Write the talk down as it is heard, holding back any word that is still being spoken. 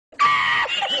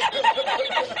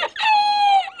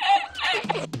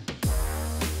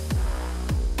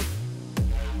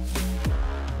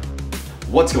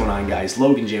What's going on, guys?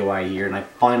 LoganJYA here, and I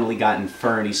finally got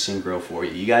Infernity Synchro for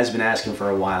you. You guys have been asking for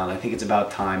a while, and I think it's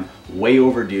about time, way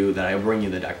overdue, that I bring you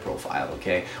the deck profile,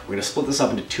 okay? We're going to split this up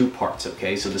into two parts,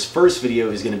 okay? So this first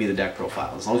video is going to be the deck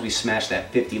profile. As long as we smash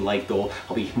that 50 like goal,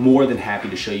 I'll be more than happy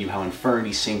to show you how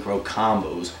Infernity Synchro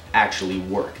combos actually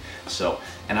work. So,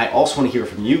 and I also want to hear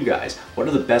from you guys. What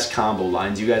are the best combo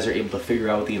lines you guys are able to figure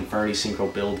out with the Infernity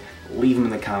Synchro build? Leave them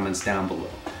in the comments down below.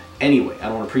 Anyway, I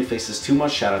don't want to preface this too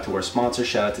much. Shout out to our sponsor,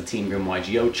 shout out to Team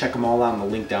YuGiOh. Check them all out in the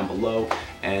link down below,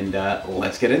 and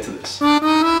let's get into this. What's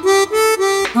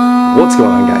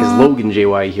going on, guys?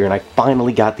 LoganJYA here, and I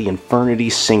finally got the Infernity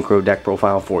Synchro deck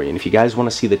profile for you. And if you guys want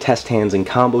to see the test hands and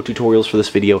combo tutorials for this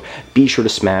video, be sure to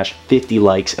smash 50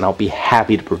 likes, and I'll be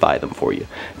happy to provide them for you.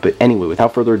 But anyway,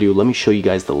 without further ado, let me show you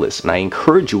guys the list, and I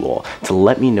encourage you all to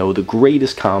let me know the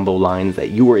greatest combo lines that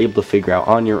you were able to figure out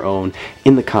on your own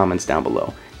in the comments down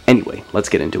below. Anyway, let's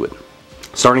get into it.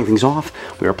 Starting things off,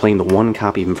 we are playing the one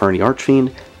copy of Infernity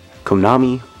Archfiend.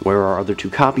 Konami, where are our other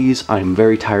two copies? I am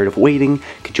very tired of waiting.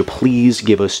 Could you please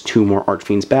give us 2 more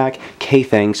Archfiends back? K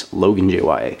thanks,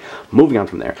 LoganJYA. Moving on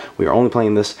from there, we are only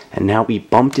playing this, and now we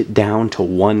bumped it down to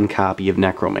 1 copy of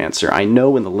Necromancer. I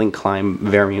know in the Link Climb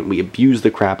variant we abused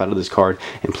the crap out of this card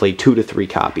and played 2 to 3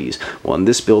 copies. Well, in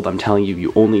this build, I'm telling you,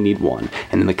 you only need 1.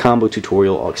 And in the combo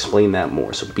tutorial, I'll explain that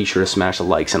more, so be sure to smash the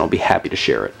likes and I'll be happy to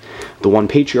share it. The 1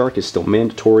 Patriarch is still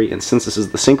mandatory, and since this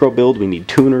is the Synchro build, we need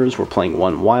tuners. We're playing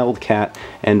 1 Wildcat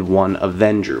and 1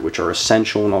 Avenger, which are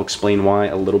essential, and I'll explain why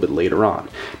a little bit later on.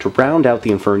 To round out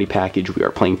the Infernity package, we are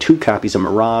playing 2 copies of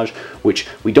Mirage, which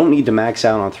we don't need to max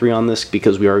out on 3 on this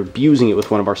because we are abusing it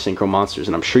with one of our Synchro monsters,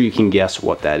 and I'm sure you can guess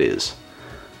what that is.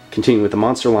 Continuing with the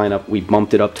monster lineup, we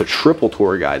bumped it up to triple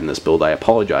tour guide in this build. I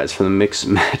apologize for the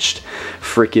mix-matched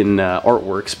freaking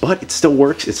artworks, but it still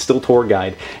works. It's still tour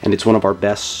guide, and it's one of our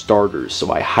best starters. So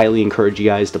I highly encourage you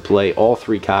guys to play all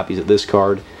 3 copies of this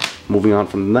card. Moving on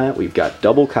from that, we've got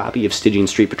double copy of Stygian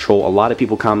Street Patrol. A lot of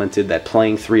people commented that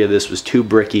playing 3 of this was too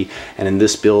bricky, and in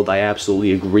this build, I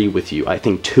absolutely agree with you. I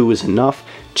think 2 is enough.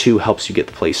 2 helps you get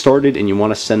the play started, and you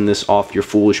want to send this off your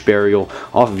Foolish Burial,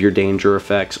 off of your Danger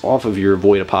effects, off of your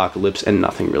Void Apocalypse, and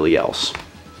nothing really else.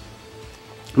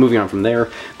 Moving on from there,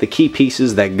 the key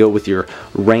pieces that go with your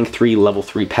rank 3, level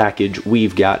 3 package,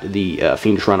 we've got the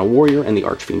Fiendish Rhino Warrior and the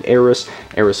Archfiend Eris.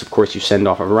 Eris, of course, you send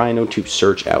off a Rhino to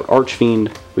search out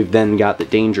Archfiend. We've then got the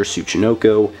Danger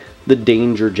Tsuchinoko, the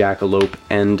Danger Jackalope,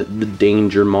 and the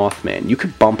Danger Mothman. You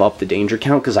could bump up the Danger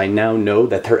count because I now know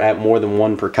that they're at more than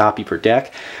 1 per copy per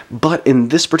deck, but in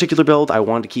this particular build I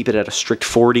wanted to keep it at a strict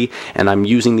 40, and I'm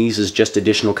using these as just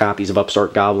additional copies of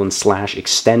Upstart Goblin /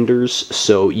 extenders,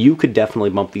 so you could definitely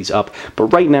bump these up,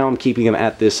 but right now I'm keeping them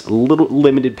at this little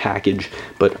limited package,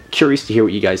 but curious to hear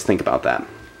what you guys think about that.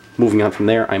 Moving on from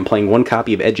there, I'm playing 1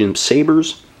 copy of Edge and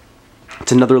Sabers.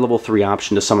 It's another level 3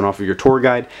 option to summon off of your tour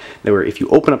guide, where if you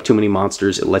open up too many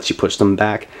monsters, it lets you push them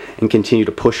back and continue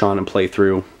to push on and play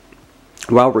through,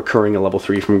 while recurring a level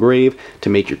 3 from grave to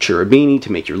make your Cherubini,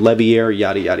 to make your Leviair,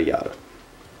 yada yada yada.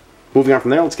 Moving on from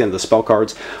there, let's get into the spell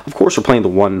cards. Of course, we're playing the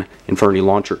 1 Infernity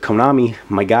Launcher. Konami,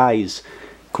 my guys,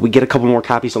 could we get a couple more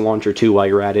copies of Launcher too while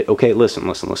you're at it? Okay,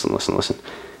 listen.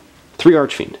 3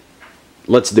 Archfiend.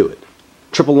 Let's do it.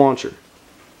 Triple Launcher.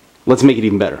 Let's make it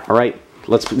even better, alright?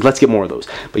 Let's get more of those.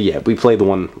 But yeah, we play the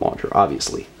 1 Launcher,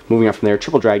 obviously. Moving on from there,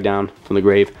 triple drag down from the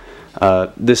grave.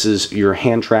 This is your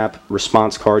hand trap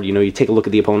response card. You know, you take a look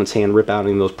at the opponent's hand, rip out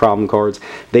any of those problem cards.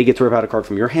 They get to rip out a card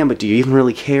from your hand, but do you even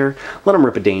really care? Let them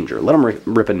rip a Danger. Let them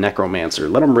rip a Necromancer.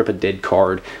 Let them rip a dead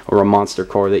card or a monster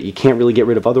card that you can't really get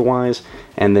rid of otherwise,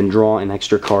 and then draw an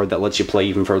extra card that lets you play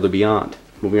even further beyond.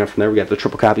 Moving on from there, we got the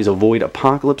triple copies of Void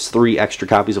Apocalypse, 3 extra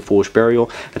copies of Foolish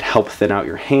Burial that help thin out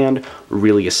your hand.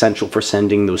 Really essential for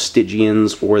sending those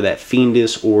Stygians or that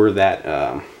Fiendish or that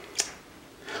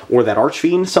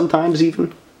Archfiend sometimes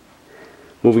even.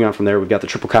 Moving on from there, we've got the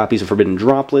triple copies of Forbidden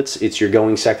Droplets. It's your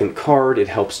going second card. It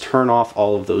helps turn off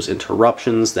all of those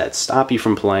interruptions that stop you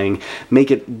from playing,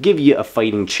 give you a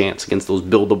fighting chance against those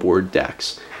build-a-board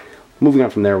decks. Moving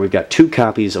on from there, we've got 2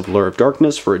 copies of Lure of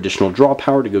Darkness for additional draw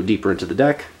power to go deeper into the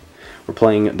deck. We're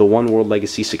playing the 1 World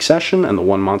Legacy Succession and the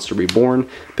 1 Monster Reborn.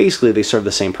 Basically, they serve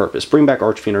the same purpose. Bring back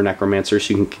Archfiend or Necromancer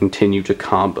so you can continue to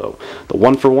combo. The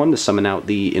 1 for 1 to summon out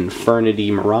the Infernity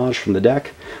Mirage from the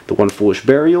deck. The 1 Foolish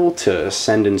Burial to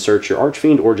send and search your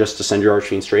Archfiend, or just to send your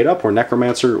Archfiend straight up, or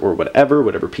Necromancer, or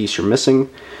whatever piece you're missing.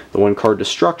 The 1 card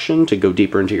Destruction to go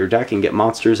deeper into your deck and get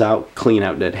monsters out, clean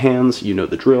out dead hands, you know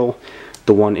the drill.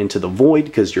 The 1 into the Void,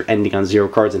 because you're ending on 0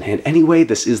 cards in hand anyway.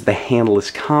 This is the handless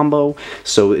combo,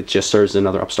 so it just serves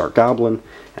another Upstart Goblin.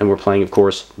 And we're playing, of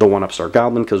course, the 1 Upstart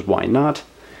Goblin, because why not?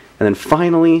 And then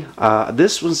finally,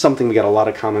 this was something we got a lot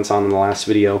of comments on in the last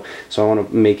video, so I want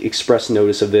to make express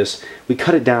notice of this. We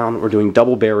cut it down. We're doing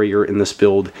double barrier in this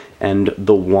build and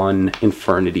the one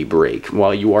Infernity break.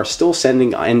 While you are still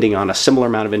ending on a similar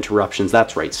amount of interruptions,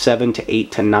 that's right, 7 to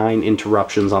 8 to 9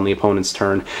 interruptions on the opponent's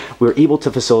turn, we're able to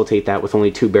facilitate that with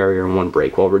only 2 barrier and 1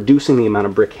 break, while reducing the amount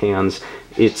of brick hands.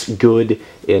 It's good,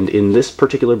 and in this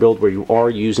particular build where you are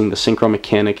using the synchro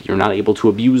mechanic, you're not able to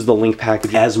abuse the link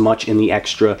package as much in the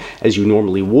extra as you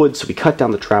normally would, so we cut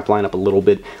down the trap lineup a little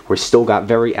bit. We're still got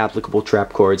very applicable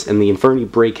trap cards, and the Infernity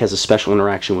break has a special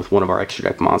interaction with one of our extra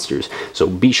deck monsters, so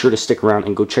be sure to stick around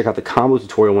and go check out the combo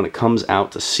tutorial when it comes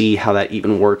out to see how that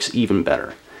even works even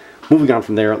better. Moving on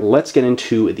from there, let's get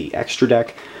into the extra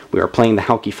deck. We are playing the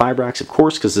YuGiOh 5DS, of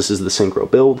course, because this is the synchro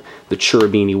build. The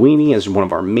Chirabini Weenie as one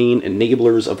of our main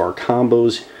enablers of our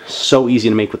combos. So easy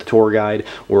to make with the tour guide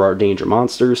or our danger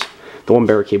monsters. The 1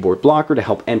 barricade board blocker to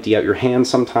help empty out your hand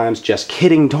sometimes. Just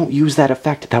kidding, don't use that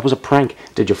effect. That was a prank.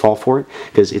 Did you fall for it?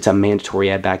 Because it's a mandatory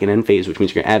add back in end phase, which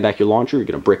means you're going to add back your launcher, you're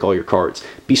going to brick all your cards.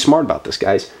 Be smart about this,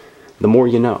 guys. The more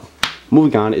you know.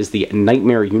 Moving on is the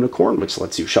Nightmare Unicorn, which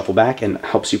lets you shuffle back and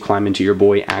helps you climb into your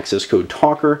boy Access Code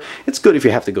Talker. It's good if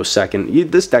you have to go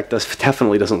second. This deck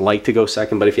definitely doesn't like to go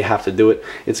second, but if you have to do it,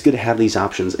 it's good to have these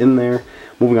options in there.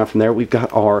 Moving on from there, we've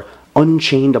got our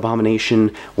Unchained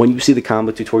Abomination. When you see the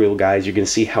combo tutorial, guys, you're going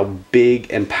to see how big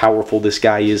and powerful this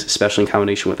guy is, especially in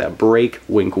combination with that break.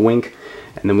 Wink, wink.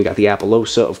 And then we got the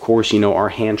Apollosa, of course, you know, our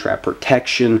hand trap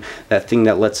protection, that thing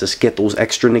that lets us get those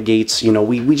extra negates. You know,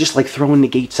 we just like throwing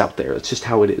negates out there. It's just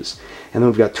how it is. And then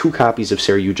we've got 2 copies of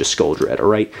Seryuja Skull Dread,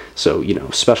 alright? So, you know,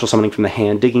 special summoning from the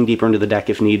hand, digging deeper into the deck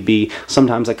if need be.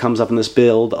 Sometimes that comes up in this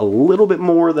build a little bit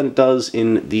more than it does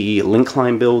in the Link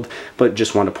Climb build, but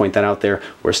just wanted to point that out there.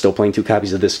 We're still playing 2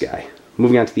 copies of this guy.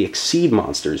 Moving on to the Exceed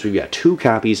monsters, we've got 2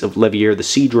 copies of Levier the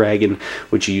Sea Dragon,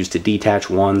 which you use to detach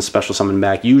 1, special summon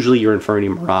back, usually your Infernity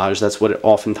Mirage, that's what it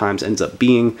oftentimes ends up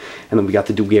being. And then we got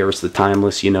the Duelingbook the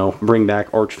Timeless, you know, bring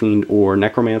back Archfiend or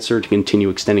Necromancer to continue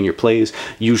extending your plays,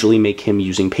 usually make him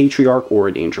using Patriarch or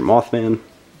a Danger Mothman.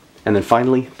 And then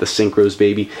finally, the Synchros,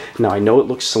 baby. Now, I know it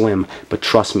looks slim, but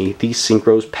trust me, these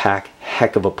Synchros pack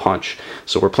heck of a punch.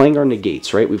 So we're playing our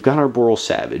negates, right? We've got our Boral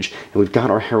Savage, and we've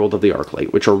got our Herald of the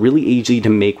Arclight, which are really easy to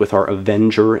make with our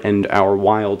Avenger and our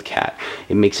Wildcat.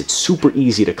 It makes it super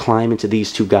easy to climb into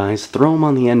these 2 guys, throw them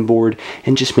on the end board,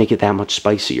 and just make it that much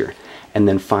spicier. And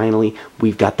then finally,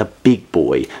 we've got the big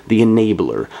boy, the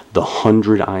enabler, the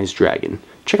 100 Eyes Dragon.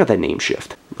 Check out that name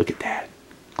shift. Look at that.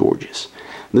 Gorgeous.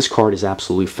 This card is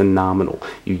absolutely phenomenal.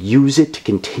 You use it to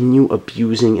continue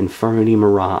abusing Infernity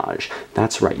Mirage.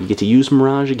 That's right, you get to use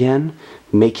Mirage again,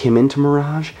 make him into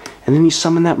Mirage, and then you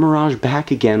summon that Mirage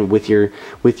back again with your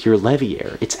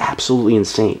Levier. It's absolutely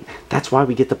insane. That's why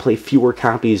we get to play fewer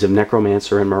copies of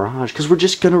Necromancer and Mirage, because we're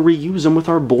just going to reuse them with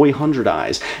our boy 100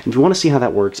 Eyes. And if you want to see how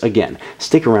that works, again,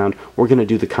 stick around. We're going to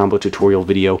do the combo tutorial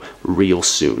video real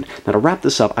soon. Now, to wrap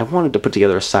this up, I wanted to put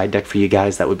together a side deck for you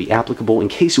guys that would be applicable in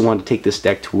case you wanted to take this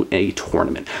deck to a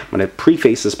tournament. I'm going to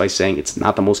preface this by saying it's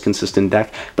not the most consistent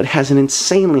deck, but it has an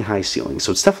insanely high ceiling,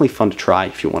 so it's definitely fun to try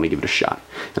if you want to give it a shot.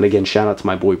 And again, shout out to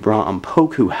my boy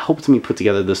Poke, who helped me put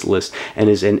together this list and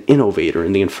is an innovator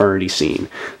in the Infernity scene.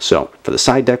 So, for the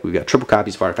side deck, we've got triple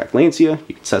copies of Artifact Lancia.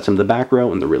 You can set some to the back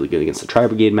row, and they're really good against the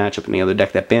Tri-Brigade matchup and any other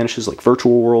deck that banishes, like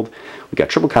Virtual World. We've got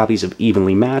triple copies of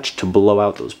Evenly Matched to blow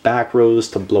out those back rows,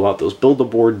 to blow out those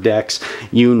Build-A-Board decks.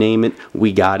 You name it,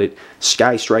 we got it.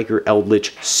 Sky Striker,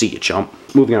 Eldritch, see ya, chump.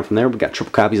 Moving on from there, we've got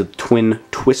triple copies of the Twin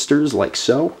Twisters, like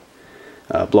so.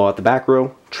 Blow out the back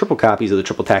row. Triple copies of the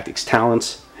Triple Tactics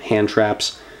Talents, hand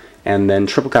traps, and then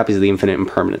triple copies of the Infinite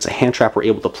Impermanence. A hand trap we're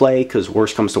able to play, because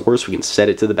worst comes to worst, we can set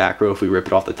it to the back row if we rip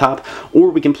it off the top, or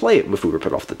we can play it if we rip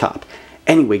it off the top.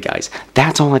 Anyway, guys,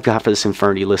 that's all I've got for this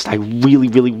Infernity list. I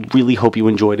really hope you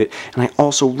enjoyed it, and I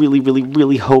also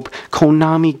really hope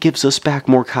Konami gives us back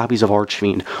more copies of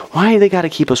Archfiend. Why do they gotta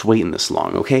keep us waiting this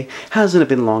long, okay? Hasn't it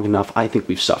been long enough? I think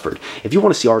we've suffered. If you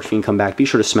want to see Archfiend come back, be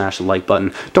sure to smash the like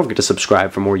button. Don't forget to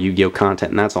subscribe for more Yu-Gi-Oh content,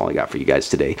 and that's all I got for you guys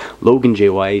today.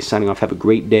 LoganJYA signing off. Have a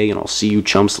great day, and I'll see you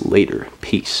chumps later.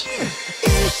 Peace.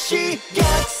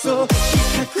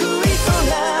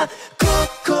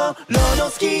 心の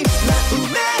隙間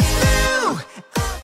埋め